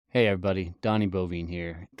Hey everybody, Donnie Bovine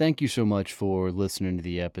here. Thank you so much for listening to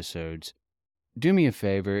the episodes. Do me a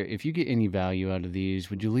favor, if you get any value out of these,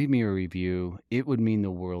 would you leave me a review? It would mean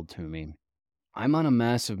the world to me. I'm on a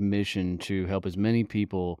massive mission to help as many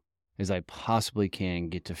people as I possibly can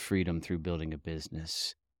get to freedom through building a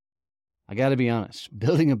business. I gotta be honest,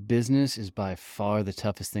 building a business is by far the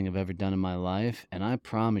toughest thing I've ever done in my life, and I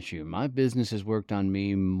promise you, my business has worked on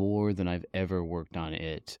me more than I've ever worked on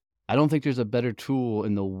it. I don't think there's a better tool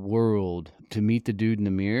in the world to meet the dude in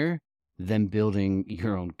the mirror than building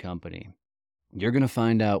your own company. You're gonna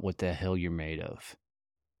find out what the hell you're made of.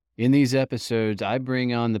 In these episodes, I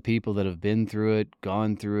bring on the people that have been through it,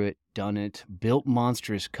 gone through it, done it, built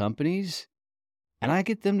monstrous companies, and I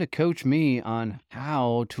get them to coach me on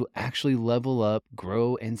how to actually level up,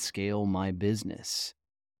 grow, and scale my business.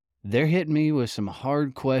 They're hitting me with some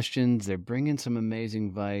hard questions. They're bringing some amazing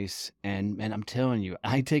advice. And I'm telling you,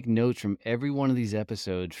 I take notes from every one of these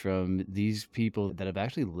episodes from these people that have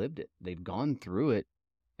actually lived it. They've gone through it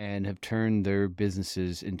and have turned their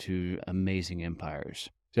businesses into amazing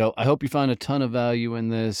empires. So I hope you find a ton of value in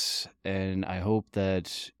this, and I hope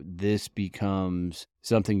that this becomes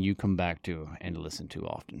something you come back to and listen to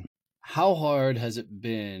often. How hard has it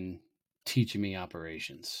been teaching me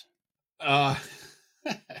operations? Uh,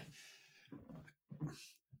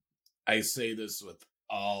 I say this with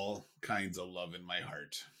all kinds of love in my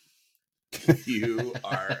heart. You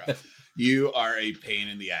are you are a pain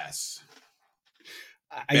in the ass.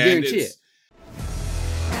 I guarantee it.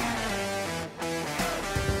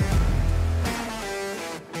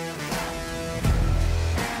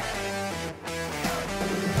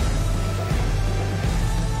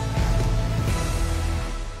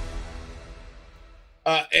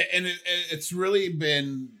 And it's really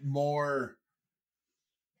been more,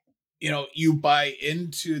 you buy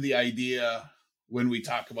into the idea when we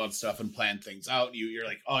talk about stuff and plan things out. You're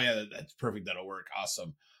like, oh yeah, that's perfect, that'll work,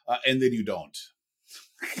 awesome, and then you don't,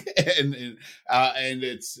 and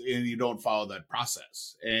you don't follow that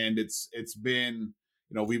process. And it's been,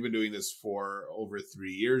 we've been doing this for over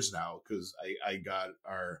 3 years now, because I got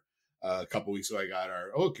our a couple weeks ago, I got our,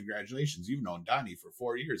 oh, congratulations, you've known Donnie for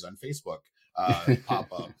 4 years on Facebook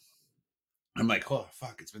pop up. I'm like, oh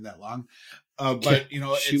fuck, it's been that long. But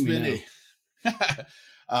it's been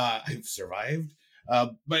I've survived.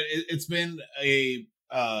 But it's been a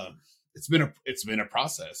it's been a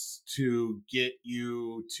process to get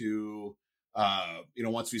you to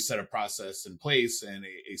once we set a process in place and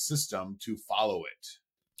a system, to follow it.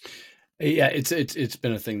 Yeah, it's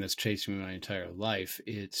been a thing that's chased me my entire life.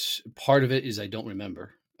 It's part of it is I don't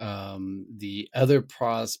remember. The other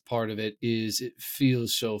part of it is it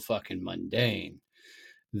feels so fucking mundane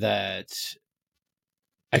that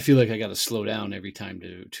I feel like I got to slow down every time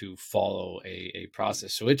to follow a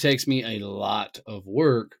process. So it takes me a lot of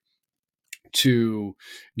work to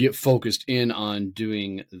get focused in on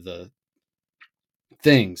doing the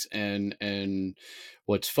things. And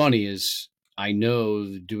what's funny is I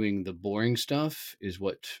know doing the boring stuff is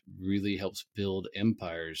what really helps build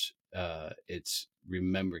empires. It's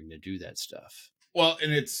remembering to do that stuff. Well,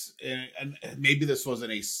 and maybe this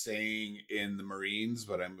wasn't a saying in the Marines,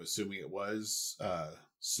 but I'm assuming it was,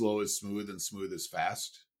 slow is smooth and smooth is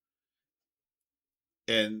fast.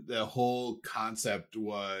 And the whole concept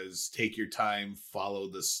was take your time, follow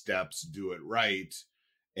the steps, do it right.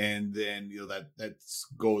 And then, that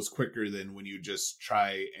goes quicker than when you just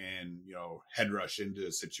try and, head rush into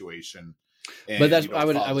a situation. But that's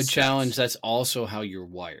I would challenge that's also how you're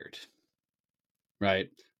wired. Right?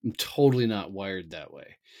 I'm totally not wired that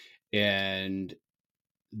way. And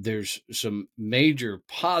there's some major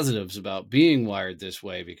positives about being wired this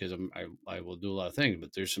way, because I will do a lot of things,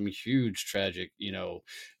 but there's some huge tragic,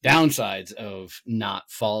 downsides of not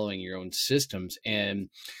following your own systems.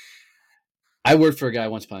 And I worked for a guy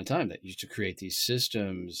once upon a time that used to create these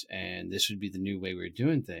systems, and this would be the new way we were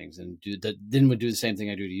doing things, and then would do the same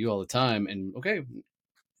thing I do to you all the time. And okay,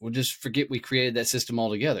 we'll just forget we created that system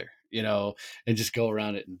altogether, and just go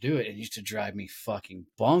around it and do it. It used to drive me fucking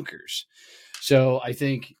bonkers. So I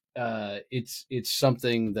think it's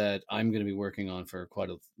something that I'm going to be working on for quite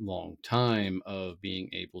a long time, of being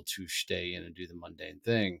able to stay in and do the mundane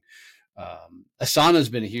thing. Asana's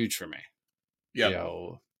been huge for me. Yeah.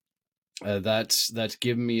 That's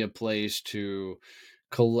given me a place to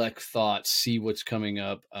collect thoughts, see what's coming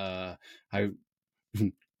up. I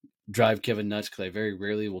drive Kevin nuts because I very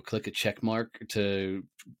rarely will click a check mark to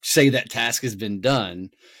say that task has been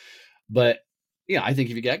done. But yeah, I think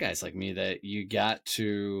if you got guys like me, that you got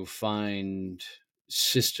to find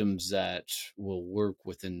systems that will work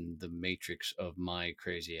within the matrix of my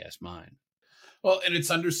crazy ass mind. Well, and it's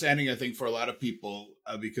understanding, I think, for a lot of people,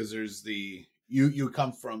 because there's you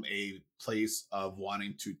come from a place of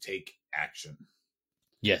wanting to take action, and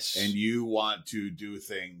Yes. you want to do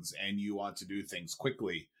things, and you want to do things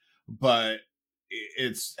quickly, but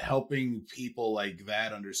it's helping people like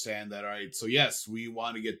that understand that, all right, so yes, we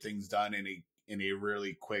want to get things done in a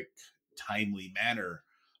really quick, timely manner,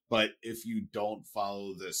 but if you don't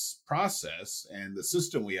follow this process and the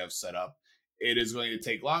system we have set up, it is going to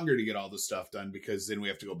take longer to get all the stuff done, because then we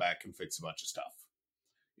have to go back and fix a bunch of stuff,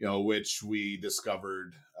 which we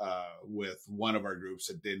discovered with one of our groups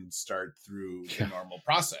that didn't start through the Yeah. normal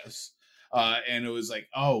process. And it was like,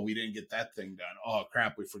 oh, we didn't get that thing done. Oh,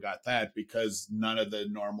 crap, we forgot that, because none of the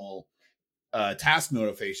normal task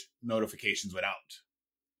notifications went out.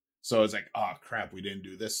 So it's like, oh, crap, we didn't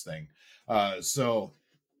do this thing. So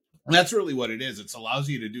that's really what it is. It allows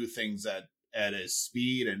you to do things at a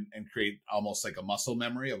speed, and create almost like a muscle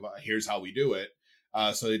memory of here's how we do it.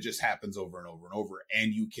 So it just happens over and over and over,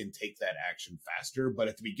 and you can take that action faster. But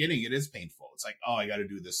at the beginning, it is painful. It's like, oh, I got to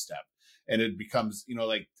do this step, and it becomes,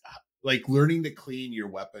 like learning to clean your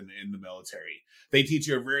weapon in the military. They teach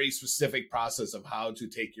you a very specific process of how to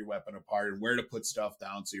take your weapon apart and where to put stuff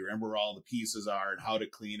down, so you remember where all the pieces are and how to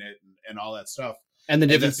clean it, and all that stuff. And the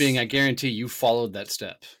difference being, I guarantee you followed that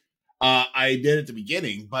step. I did at the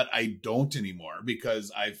beginning, but I don't anymore,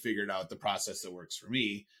 because I figured out the process that works for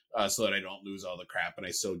me, so that I don't lose all the crap and I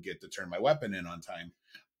still get to turn my weapon in on time.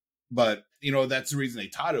 But that's the reason they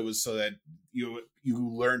taught it, was so that you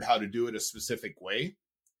learned how to do it a specific way,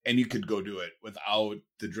 and you could go do it without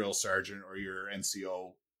the drill sergeant or your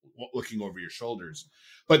NCO looking over your shoulders.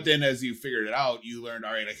 But then as you figured it out, you learned,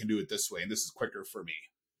 all right, I can do it this way, and this is quicker for me.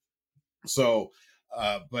 So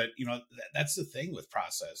but that's the thing with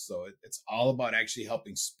process. So it's all about actually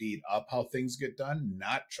helping speed up how things get done,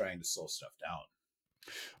 not trying to slow stuff down.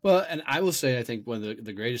 Well, and I will say, I think one of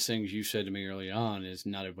the greatest things you said to me early on is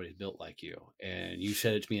not everybody's built like you. And you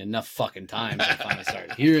said it to me enough fucking times I finally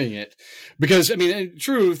started hearing it. Because, I mean, in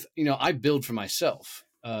truth, I build for myself.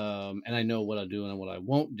 And I know what I do and what I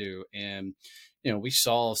won't do. And, we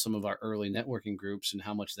saw some of our early networking groups and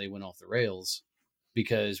how much they went off the rails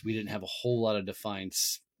because we didn't have a whole lot of defined.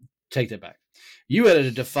 Take that back. You had a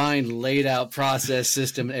defined, laid out process,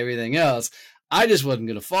 system, and everything else. I just wasn't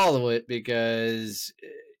going to follow it because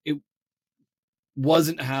it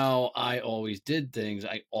wasn't how I always did things.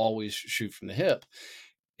 I always shoot from the hip.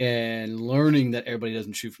 And learning that everybody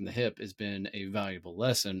doesn't shoot from the hip has been a valuable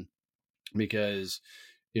lesson, because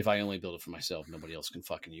if I only build it for myself, nobody else can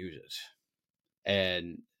fucking use it.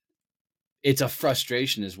 And it's a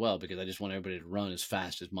frustration as well, because I just want everybody to run as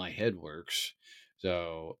fast as my head works.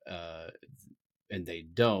 So, and they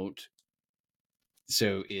don't.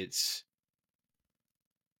 So it's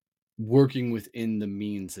working within the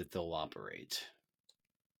means that they'll operate,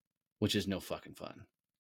 which is no fucking fun.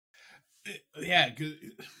 Yeah.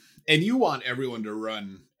 And you want everyone to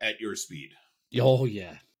run at your speed. Oh,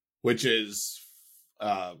 yeah. Which is,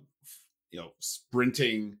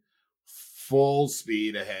 sprinting full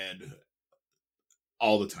speed ahead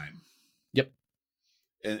all the time. Yep.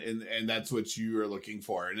 And that's what you are looking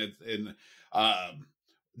for. And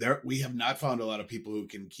there, we have not found a lot of people who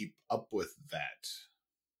can keep up with that.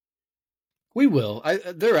 We will.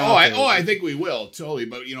 They're out there. I think we will totally.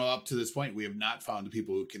 But up to this point, we have not found the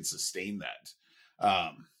people who can sustain that.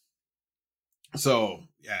 So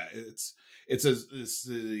yeah, it's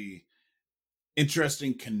the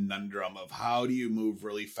interesting conundrum of how do you move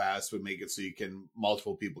really fast but make it so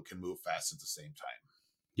multiple people can move fast at the same time.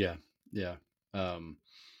 Yeah.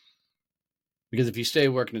 Because if you stay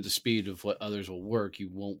working at the speed of what others will work, you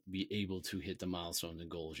won't be able to hit the milestones and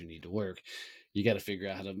goals you need to work. You got to figure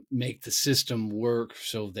out how to make the system work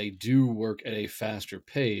so they do work at a faster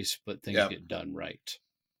pace, but things get done right.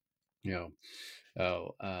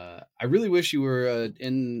 I really wish you were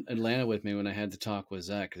in Atlanta with me when I had the talk with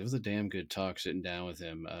Zach, because it was a damn good talk sitting down with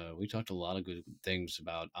him. We talked a lot of good things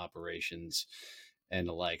about operations and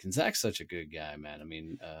the like. And Zach's such a good guy, man. I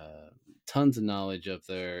mean, tons of knowledge up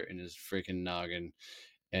there in his freaking noggin.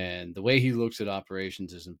 And the way he looks at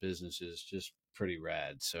operations as a business is just pretty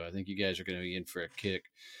rad. So I think you guys are going to be in for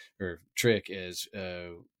a trick as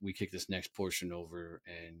we kick this next portion over,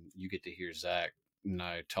 and you get to hear Zach and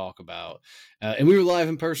I talk about, and we were live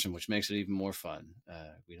in person, which makes it even more fun.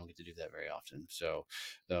 We don't get to do that very often. So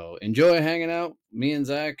enjoy hanging out, me and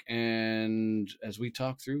Zach, and as we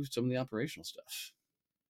talk through some of the operational stuff.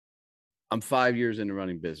 I'm 5 years into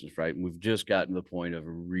running business, right? And we've just gotten to the point of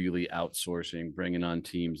really outsourcing, bringing on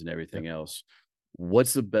teams and everything else.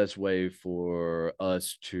 What's the best way for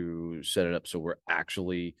us to set it up so we're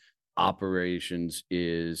actually operations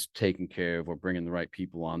is taking care of or bringing the right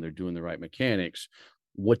people on, they're doing the right mechanics.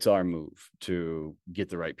 What's our move to get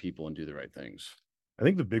the right people and do the right things? I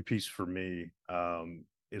think the big piece for me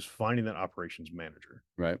is finding that operations manager,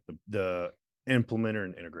 Right. the implementer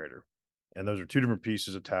and integrator. And those are two different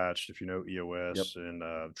pieces attached. If you know EOS and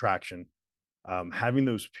Traction, having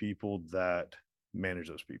those people that manage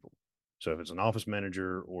those people. So if it's an office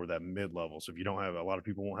manager or that mid level, so if you don't have a lot of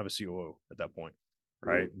people won't have a COO at that point,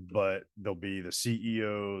 right? But they'll be the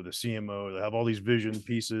CEO, the CMO, they have all these vision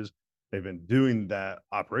pieces. They've been doing that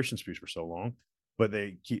operations piece for so long, but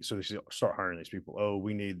they start hiring these people. Oh,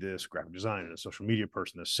 we need this graphic designer, a social media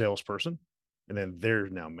person, a salesperson, and then they're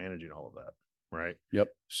now managing all of that, right? Yep.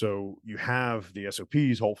 So you have the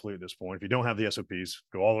SOPs, hopefully at this point. If you don't have the SOPs,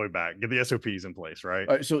 go all the way back, get the SOPs in place, right?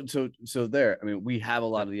 All right, so there, I mean, we have a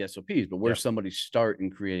lot of the SOPs, but where somebody start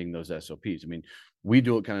in creating those SOPs? I mean, we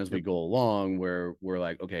do it kind of as we go along, where we're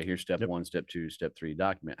like, okay, here's step one, step two, step three,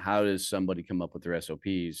 document. How does somebody come up with their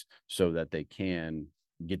SOPs so that they can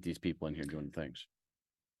get these people in here doing things?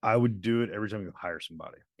 I would do it every time you hire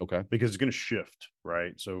somebody. Okay. Because it's going to shift,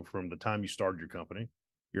 right? So from the time you started your company,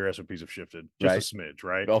 your SOPs have shifted just a smidge,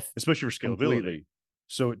 right? Well, especially for scalability. Completely.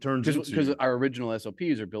 So it turns because our original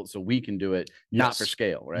SOPs are built so we can do it, not for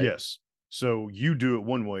scale, right? Yes. So you do it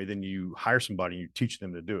one way, then you hire somebody and you teach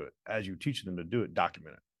them to do it. As you teach them to do it,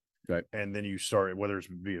 document it. Right. And then you start, whether it's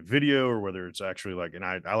via video or whether it's actually like, and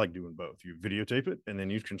I like doing both. You videotape it and then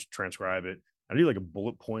you can transcribe it. I do like a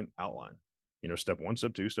bullet point outline. You know, step one,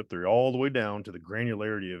 step two, step three, all the way down to the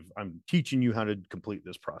granularity of I'm teaching you how to complete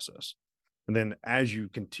this process. And then as you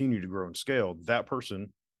continue to grow and scale, that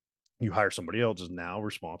person you hire somebody else is now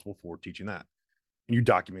responsible for teaching that. And you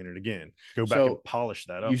document it again, go back and polish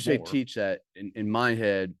that up. You say teach that. In my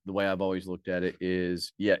head, the way I've always looked at it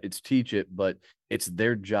is, it's teach it, but it's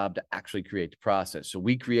their job to actually create the process. So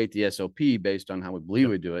we create the SOP based on how we believe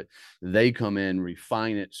we do it. They come in,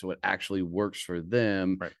 refine it so it actually works for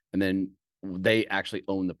them. Right. And then they actually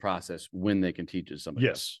own the process when they can teach it to somebody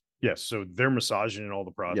else. Yes. So they're massaging all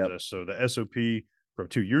the process. So the SOP from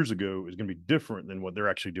 2 years ago is going to be different than what they're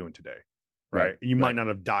actually doing today. Right. You might not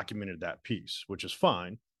have documented that piece, which is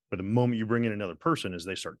fine. But the moment you bring in another person, as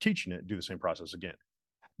they start teaching it, do the same process again.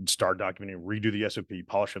 Start documenting, redo the SOP,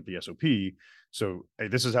 polish up the SOP. So hey,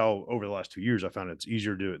 this is how over the last 2 years, I found it's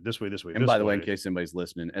easier to do it this way. And by the way, in case anybody's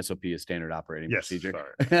listening, SOP is standard operating procedure.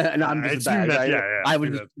 Sorry. And I'm just a bag. I was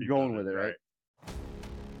just going with it, right?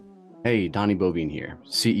 Hey, Donnie Bovine here,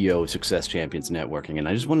 CEO of Success Champions Networking, and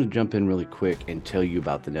I just wanted to jump in really quick and tell you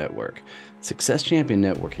about the network. Success Champion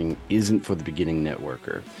Networking isn't for the beginning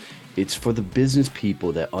networker. It's for the business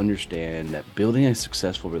people that understand that building a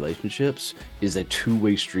successful relationships is a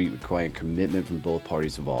two-way street requiring commitment from both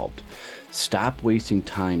parties involved. Stop wasting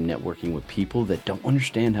time networking with people that don't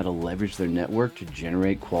understand how to leverage their network to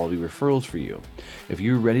generate quality referrals for you. If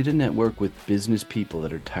you're ready to network with business people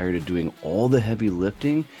that are tired of doing all the heavy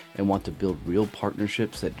lifting and want to build real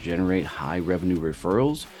partnerships that generate high revenue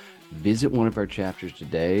referrals, visit one of our chapters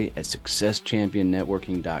today at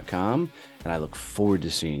successchampionnetworking.com, and I look forward to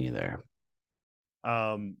seeing you there.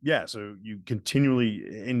 So you continually,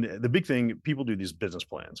 and the big thing, people do these business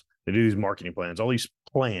plans, they do these marketing plans, all these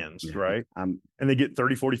plans, right? And they get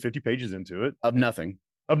 30, 40, 50 pages into it. Of nothing.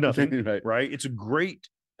 Right? It's a great,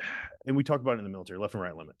 and we talk about it in the military, left and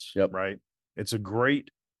right limits, right? It's a great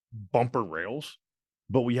bumper rails,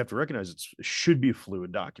 but we have to recognize it should be a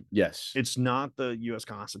fluid document. Yes. It's not the U.S.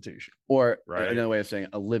 Constitution. Or another way of saying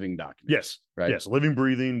a living document. Yes. Right. Yes. Living,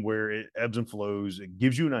 breathing, where it ebbs and flows. It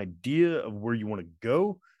gives you an idea of where you want to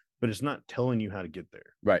go, but it's not telling you how to get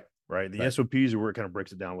there. Right. Right. The SOPs are where it kind of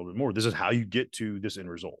breaks it down a little bit more. This is how you get to this end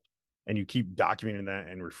result. And you keep documenting that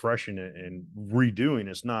and refreshing it and redoing.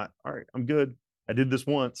 It's not, all right, I'm good. I did this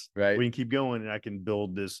once. Right. We can keep going and I can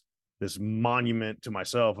build this monument to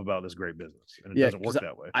myself about this great business. And it doesn't work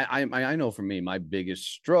that way. I know for me, my biggest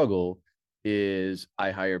struggle is I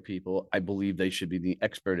hire people. I believe they should be the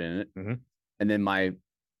expert in it. Mm-hmm. And then my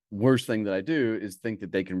worst thing that I do is think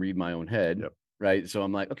that they can read my own head. Yep. Right. So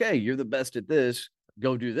I'm like, okay, you're the best at this.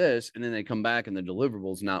 Go do this. And then they come back and the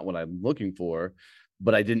deliverable is not what I'm looking for.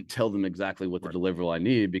 But I didn't tell them exactly what the deliverable I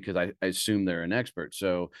need because I assume they're an expert.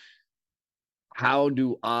 So how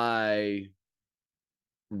do I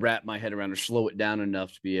wrap my head around or slow it down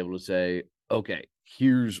enough to be able to say, okay,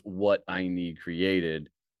 here's what I need created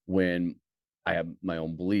when I have my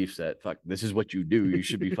own beliefs that this is what you do. You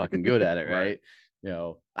should be fucking good at it. Right. You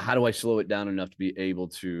know, how do I slow it down enough to be able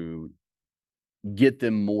to get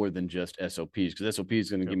them more than just SOPs? Because SOP is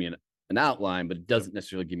going to give me an outline, but it doesn't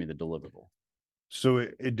necessarily give me the deliverable. So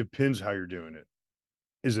it depends how you're doing it.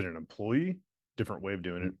 Is it an employee? different way of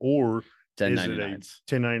doing it, or is it a 1099s.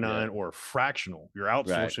 1099 or a fractional? You're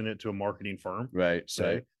outsourcing it to a marketing firm, Right.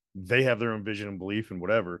 say they have their own vision and belief and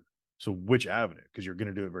whatever. So which avenue? Because you're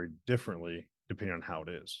going to do it very differently depending on how it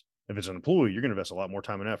is. If it's an employee, you're going to invest a lot more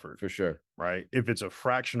time and effort. For sure. Right. If it's a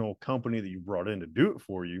fractional company that you brought in to do it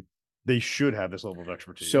for you, they should have this level of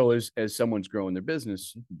expertise. So as someone's growing their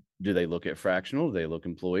business, do they look at fractional? Do they look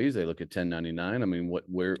employees? They look at 1099? I mean,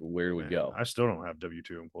 where do we go? I still don't have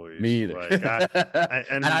W-2 employees. Me either. Like,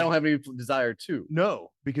 and I don't have any desire to. No,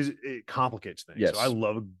 because it complicates things. Yes. So I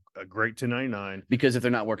love a great 1099. Because if they're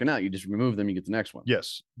not working out, you just remove them, you get the next one.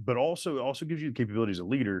 Yes. But also, it also gives you the capability as a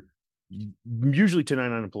leader. Usually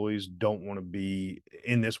 1099 employees don't want to be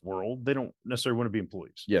in this world. They don't necessarily want to be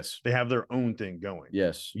employees. Yes. They have their own thing going.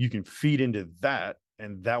 Yes. You can feed into that,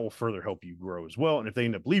 and that will further help you grow as well. And if they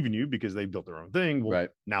end up leaving you because they built their own thing, well,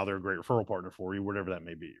 now they're a great referral partner for you, whatever that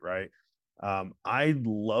may be, right? I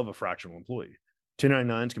love a fractional employee.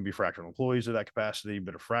 1099s can be fractional employees of that capacity,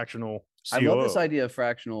 but a fractional COO. I love this idea of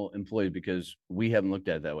fractional employees because we haven't looked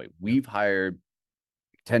at it that way. We've hired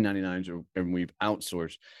 1099s and we've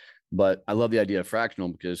outsourced. But I love the idea of fractional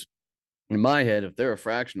because in my head, if they're a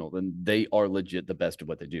fractional, then they are legit the best of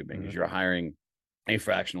what they do because you're hiring a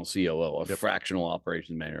fractional COO, a fractional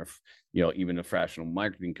operations manager, even a fractional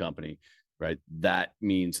marketing company, right? That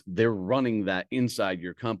means they're running that inside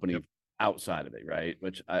your company outside of it, right?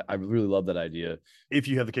 Which I really love that idea. If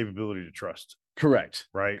you have the capability to trust. Correct.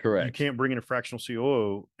 Right? Correct. You can't bring in a fractional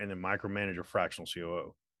COO and then micromanage a fractional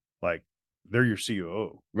COO. Like, they're your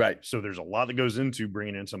COO. Right. So there's a lot that goes into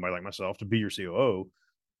bringing in somebody like myself to be your COO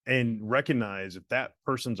and recognize if that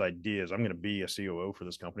person's idea is I'm going to be a COO for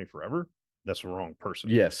this company forever, that's the wrong person.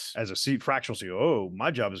 Yes. As a fractional COO, my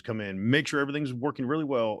job is to come in, make sure everything's working really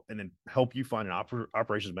well, and then help you find an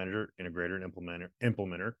operations manager, integrator, and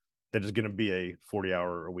implementer that is going to be a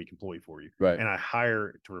 40-hour-a-week employee for you. Right. And I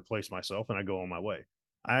hire to replace myself and I go on my way.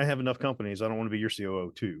 I have enough companies. I don't want to be your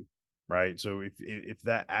COO too. Right. So if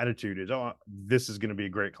that attitude is, oh, this is going to be a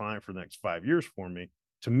great client for the next 5 years for me,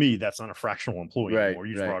 to me, that's not a fractional employee anymore.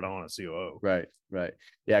 You just brought on a COO. Right. Right.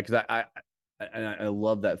 Yeah. Because I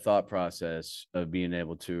love that thought process of being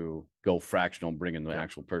able to go fractional and bring in the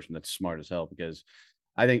actual person that's smart as hell. Because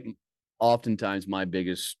I think oftentimes my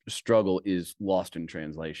biggest struggle is lost in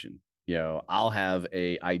translation. I'll have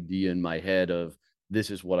a idea in my head of this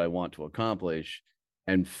is what I want to accomplish,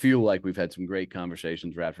 and feel like we've had some great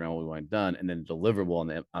conversations wrapped around what we want done, and then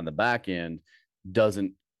deliverable on the back end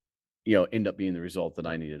doesn't, end up being the result that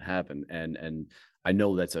I needed to happen. And I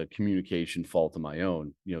know that's a communication fault of my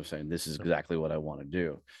own, saying this is exactly what I want to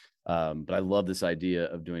do. But I love this idea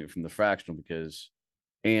of doing it from the fractional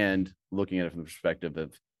and looking at it from the perspective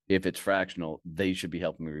of if it's fractional, they should be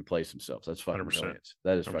helping me replace themselves. That's fucking 100%. Brilliant.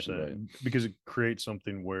 That is fucking brilliant. Because it creates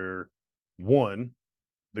something where, one,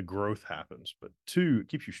 the growth happens, but two, it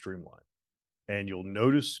keeps you streamlined. And you'll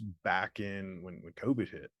notice back in when COVID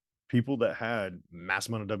hit, people that had mass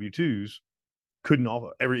amount of W-2s couldn't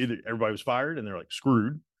everybody was fired and they're like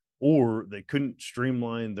screwed, or they couldn't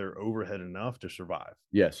streamline their overhead enough to survive.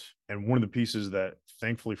 Yes. And one of the pieces that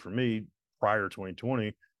thankfully for me, prior to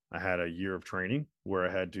 2020, I had a year of training where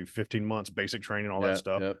I had to 15 months, basic training, all that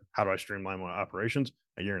stuff. Yep. How do I streamline my operations?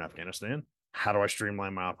 A year in Afghanistan. How do I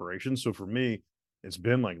streamline my operations? So for me, it's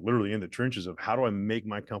been like literally in the trenches of how do I make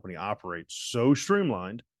my company operate so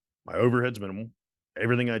streamlined, my overhead's minimal,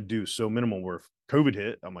 everything I do so minimal, where if COVID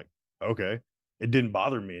hit, I'm like, okay, it didn't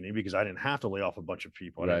bother me any because I didn't have to lay off a bunch of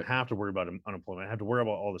people. I didn't have to worry about unemployment. I had to worry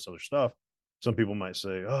about all this other stuff. Some people might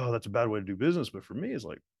say, oh, that's a bad way to do business. But for me, it's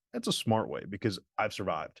like, that's a smart way because I've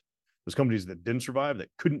survived. Those companies that didn't survive, that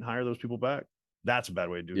couldn't hire those people back, that's a bad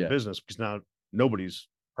way to do business because now nobody's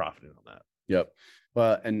profiting on that. Yep.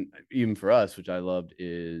 Well, and even for us, which I loved,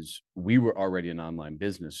 is we were already an online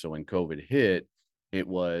business. So when COVID hit, it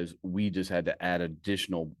was, we just had to add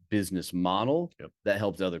additional business model that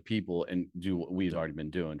helped other people and do what we've already been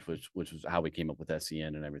doing, which was how we came up with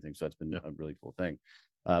SEN and everything. So it's been a really cool thing.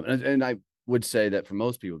 And I would say that for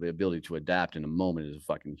most people, the ability to adapt in a moment is a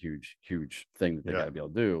fucking huge thing that they got to be able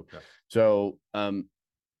to do. Yeah. So,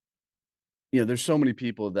 there's so many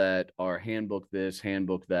people that are handbook this,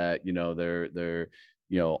 handbook that, they're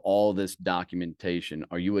all this documentation.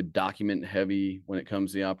 Are you a document heavy when it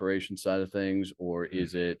comes to the operation side of things, or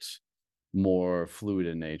is it more fluid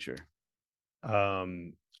in nature?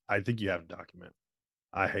 I think you have to document.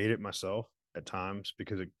 I hate it myself at times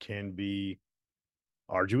because it can be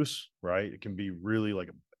arduous, right? It can be really like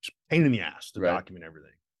a pain in the ass to document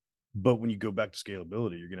everything. But when you go back to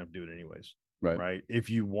scalability, you're going to have to do it anyways. Right.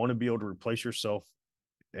 If you want to be able to replace yourself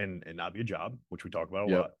and not be a job, which we talk about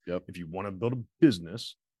a lot. If you want to build a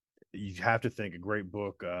business, you have to think a great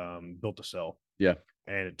book, Built to Sell. Yeah.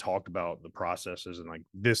 And it talked about the processes, and like,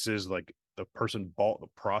 this is like the person bought the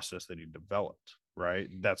process that he developed, right?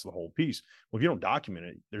 That's the whole piece. Well, if you don't document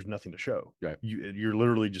it, there's nothing to show. Right. You're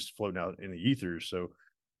literally just floating out in the ethers. So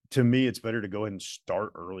to me, it's better to go ahead and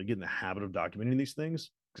start early, get in the habit of documenting these things.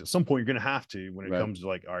 Because at some point you're going to have to, when it Right. comes to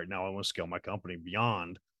like, all right, now I want to scale my company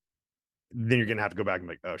beyond, then you're going to have to go back and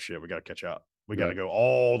be like, oh shit, we got to catch up. We got to Right. go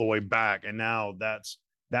all the way back. And now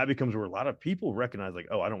that becomes where a lot of people recognize like,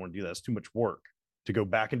 oh, I don't want to do that. It's too much work to go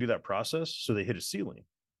back and do that process. So they hit a ceiling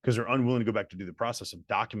because they're unwilling to go back to do the process of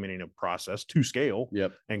documenting a process to scale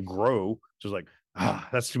Yep. and grow. So it's like,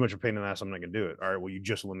 that's too much of a pain in the ass. I'm not going to do it. All right. Well, you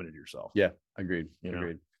just limited yourself. Yeah. Agreed. You know?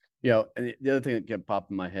 Agreed. And the other thing that kept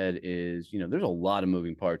popping in my head is, there's a lot of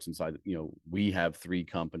moving parts inside. We have 3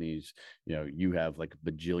 companies. You have like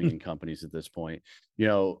a bajillion companies at this point.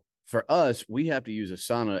 For us, we have to use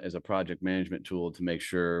Asana as a project management tool to make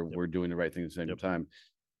sure we're doing the right thing at the same time.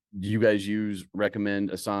 Do you guys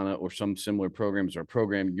recommend Asana or some similar programs, or a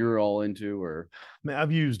program you're all into? Or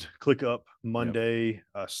I've used ClickUp, Monday,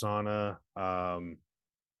 Asana,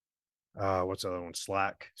 what's the other one?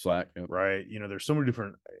 Slack. Yep. Right. There's so many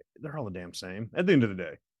different, they're all the damn same. At the end of the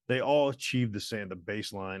day, they all achieve the same, the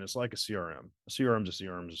baseline. It's like a CRM. A CRM is a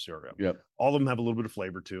CRM is a CRM. Yep. All of them have a little bit of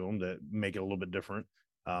flavor to them that make it a little bit different.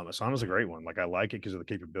 Asana's a great one. Like, I like it because of the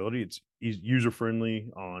capability. It's user friendly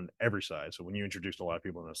on every side. So when you introduce a lot of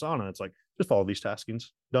people in Asana, it's like, just follow these taskings,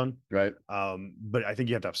 done. Right. But I think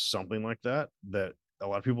you have to have something like that a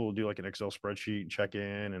lot of people will do, like an Excel spreadsheet, check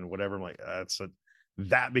in and whatever. I'm like,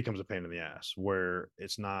 that becomes a pain in the ass where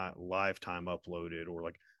it's not lifetime uploaded, or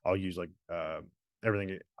like I'll use like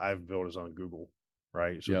everything I've built is on Google,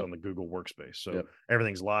 right? So it's on the Google workspace. So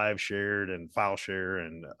everything's live shared and file share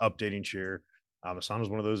and updating share. Asana is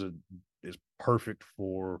one of those that is perfect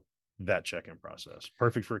for that check-in process,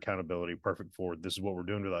 perfect for accountability, perfect for this is what we're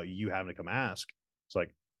doing without you having to come ask. It's like,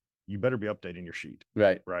 you better be updating your sheet.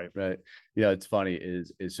 Right. Right. It's funny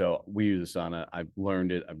is so we use Asana. I've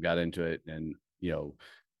learned it. I've got into it, and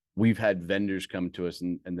we've had vendors come to us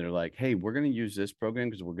and they're like, hey, we're going to use this program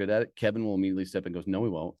because we're good at it. Kevin will immediately step in and goes, no, we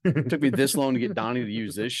won't. It took me this long to get Donnie to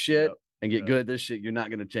use this shit and get good at this shit. You're not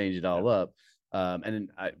going to change it all up. And then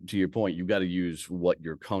to your point, you've got to use what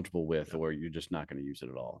you're comfortable with, or you're just not going to use it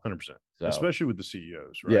at all. 100%. So, especially with the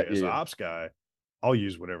CEOs, right? As an ops guy, I'll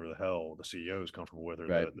use whatever the hell the CEO is comfortable with, or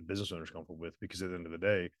the business owner is comfortable with, because at the end of the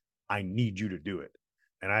day, I need you to do it.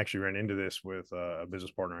 And I actually ran into this with a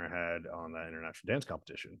business partner I had on that international dance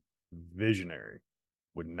competition. Visionary,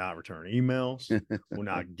 would not return emails, would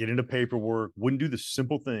not get into paperwork, wouldn't do the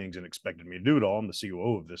simple things, and expected me to do it all. I'm the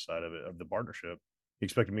COO of this side of it, of the partnership. He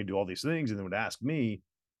expected me to do all these things, and then would ask me,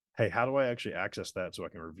 hey, how do I actually access that so I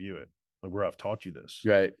can review it? Like, where I've taught you this.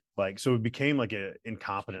 Right. Like, so it became like an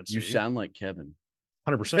incompetence. You sound like Kevin.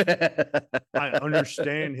 100%. I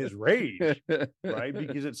understand his rage, right?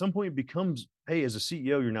 Because at some point it becomes, hey, as a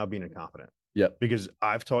CEO, you're now being incompetent. Yep. Because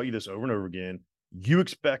I've taught you this over and over again. You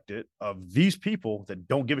expect it of these people that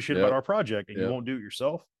don't give a shit about our project, and you won't do it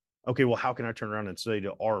yourself. Okay, well, how can I turn around and say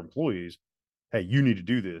to our employees, hey, you need to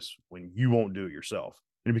do this when you won't do it yourself?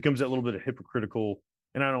 And it becomes that little bit of hypocritical.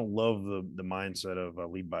 And I don't love the mindset of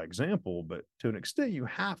lead by example, but to an extent, you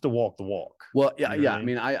have to walk the walk. Well, yeah, you know I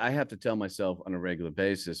mean, I have to tell myself on a regular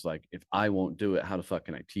basis, like, if I won't do it, how the fuck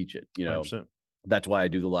can I teach it? 100%. That's why I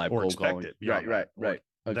do the live cold calling. Right.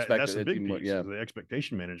 That's the big piece. The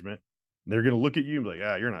expectation management. They're going to look at you and be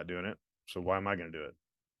like, you're not doing it. So why am I going to do it?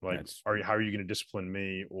 Like, how are you going to discipline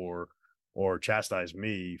me or chastise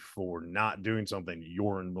me for not doing something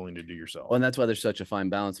you're unwilling to do yourself? Well, and that's why there's such a fine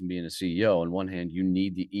balance in being a CEO. On one hand, you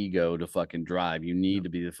need the ego to fucking drive. You need to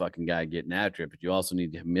be the fucking guy getting after it, but you also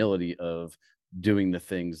need the humility of doing the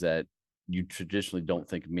things that you traditionally don't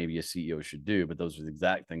think maybe a CEO should do, but those are the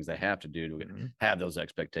exact things they have to do to have those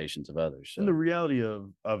expectations of others. So. And the reality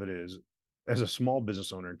of it is, as a small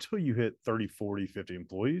business owner, until you hit 30, 40, 50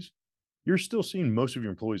 employees, you're still seeing most of your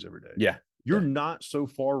employees every day. Yeah. You're not so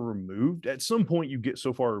far removed. At some point, you get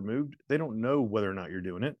so far removed, they don't know whether or not you're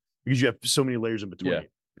doing it because you have so many layers in between.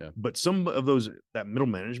 Yeah. But some of that middle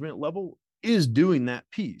management level is doing that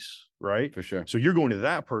piece, right? For sure. So you're going to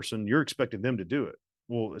that person, you're expecting them to do it.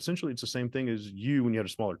 Well, essentially, it's the same thing as you when you had a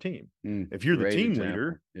smaller team. If you're the team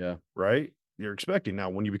leader, right, you're expecting. Now,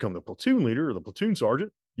 when you become the platoon leader or the platoon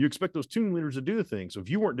sergeant, you expect those platoon leaders to do the thing. So if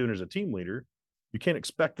you weren't doing it as a team leader, you can't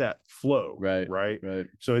expect that flow. Right.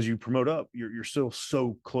 So as you promote up, you're still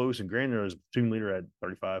so close and granular. As a platoon leader, had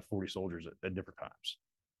 35, 40 soldiers at different times.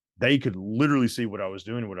 They could literally see what I was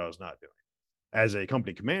doing and what I was not doing. As a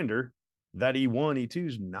company commander, that E1, E2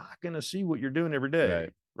 is not going to see what you're doing every day.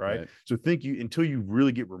 right? So until you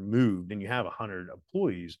really get removed and you have 100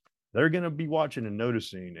 employees, they're going to be watching and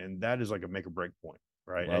noticing, and that is like a make or break point,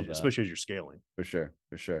 right? Especially as you're scaling. For sure.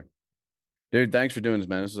 Dude, thanks for doing this,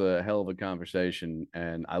 man. This is a hell of a conversation,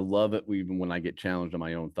 and I love it even when I get challenged on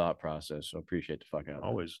my own thought process. So appreciate the fuck out of it.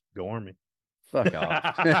 Always go Army. Fuck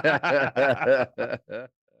off.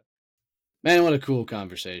 Man, what a cool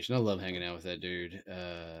conversation. I love hanging out with that dude.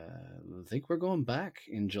 I think we're going back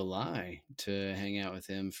in July to hang out with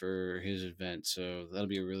him for his event, so that'll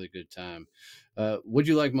be a really good time. What'd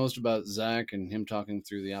you like most about Zach and him talking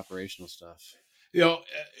through the operational stuff?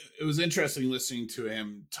 It was interesting listening to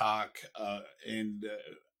him talk, and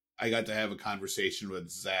I got to have a conversation with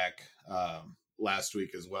Zach last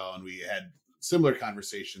week as well, and we had similar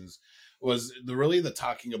conversations. Was the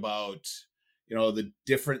talking about the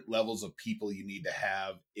different levels of people you need to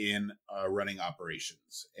have in running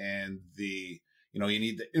operations, and you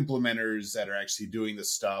need the implementers that are actually doing the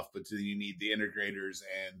stuff, but then you need the integrators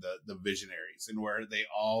and the visionaries, and where they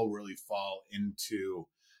all really fall into.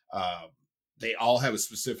 They all have a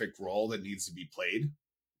specific role that needs to be played.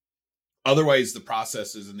 Otherwise, the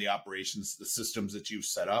processes and the operations, the systems that you've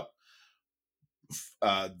set up,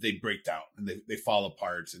 they break down and they fall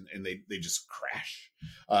apart and they just crash.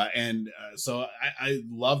 So I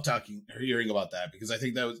love hearing about that, because I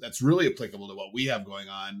think that's really applicable to what we have going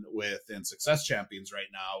on within Success Champions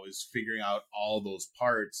right now, is figuring out all those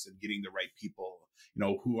parts and getting the right people,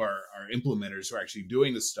 who are our implementers, who are actually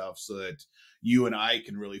doing the stuff, so that you and I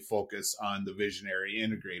can really focus on the visionary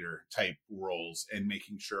integrator type roles and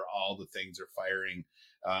making sure all the things are firing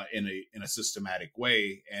in a systematic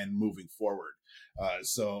way and moving forward.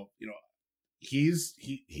 So he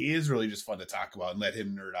is really just fun to talk about and let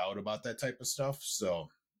him nerd out about that type of stuff. So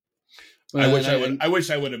I wish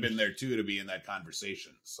I would have been there too, to be in that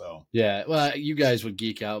conversation. So yeah, well, you guys would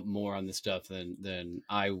geek out more on this stuff than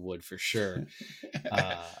I would, for sure.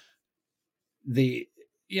 The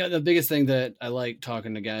biggest thing that I like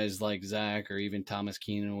talking to guys like Zach or even Thomas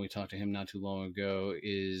Keenan, when we talked to him not too long ago,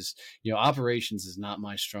 is, operations is not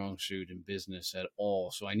my strong suit in business at all.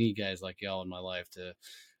 So I need guys like y'all in my life to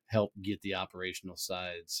help get the operational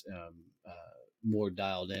sides more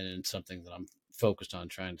dialed in, and something that I'm focused on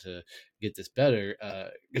trying to get this better.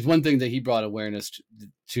 Because one thing that he brought awareness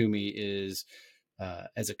to me is,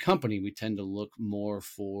 as a company, we tend to look more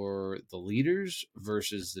for the leaders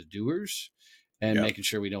versus the doers, and making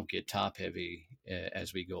sure we don't get top heavy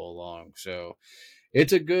as we go along. So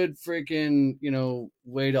it's a good freaking,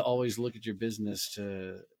 way to always look at your business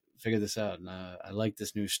to figure this out. And I like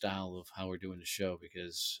this new style of how we're doing the show,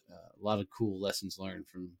 because a lot of cool lessons learned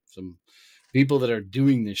from some people that are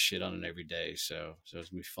doing this shit on an everyday. So it's gonna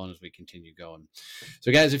be fun as we continue going.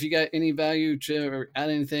 So guys, if you got any value to or add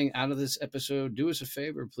anything out of this episode, do us a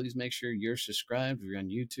favor. Please make sure you're subscribed. If you're on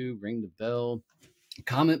YouTube, ring the bell.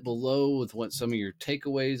 Comment below with what some of your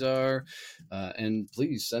takeaways are, and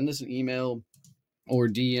please send us an email or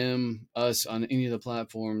DM us on any of the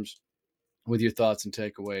platforms with your thoughts and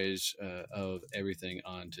takeaways of everything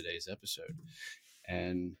on today's episode.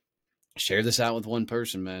 And share this out with one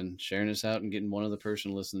person, man. Sharing this out and getting one other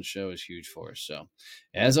person to listen to the show is huge for us. So,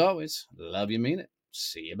 as always, love you, mean it.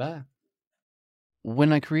 See you, bye.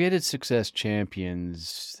 When I created Success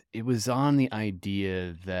Champions, it was on the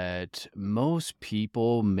idea that most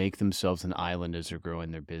people make themselves an island as they're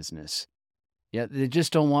growing their business. Yeah, they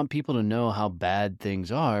just don't want people to know how bad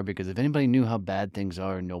things are, because if anybody knew how bad things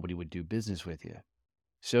are, nobody would do business with you.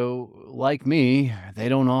 So, like me, they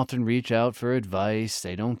don't often reach out for advice.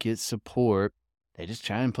 They don't get support. They just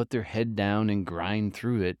try and put their head down and grind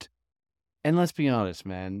through it. And let's be honest,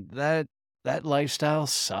 man, that lifestyle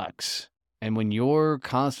sucks. And when you're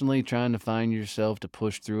constantly trying to find yourself to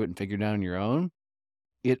push through it and figure it out on your own,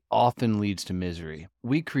 it often leads to misery.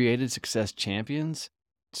 We created Success Champions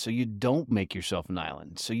so you don't make yourself an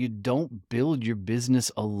island, so you don't build your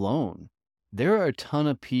business alone. There are a ton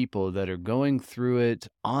of people that are going through it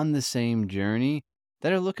on the same journey,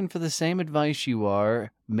 that are looking for the same advice you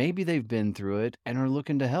are. Maybe they've been through it and are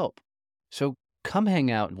looking to help. So come hang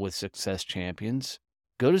out with Success Champions.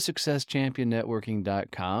 Go to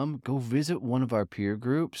successchampionnetworking.com, go visit one of our peer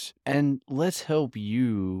groups, and let's help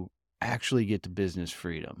you actually get to business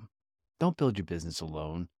freedom. Don't build your business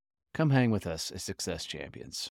alone. Come hang with us as Success Champions.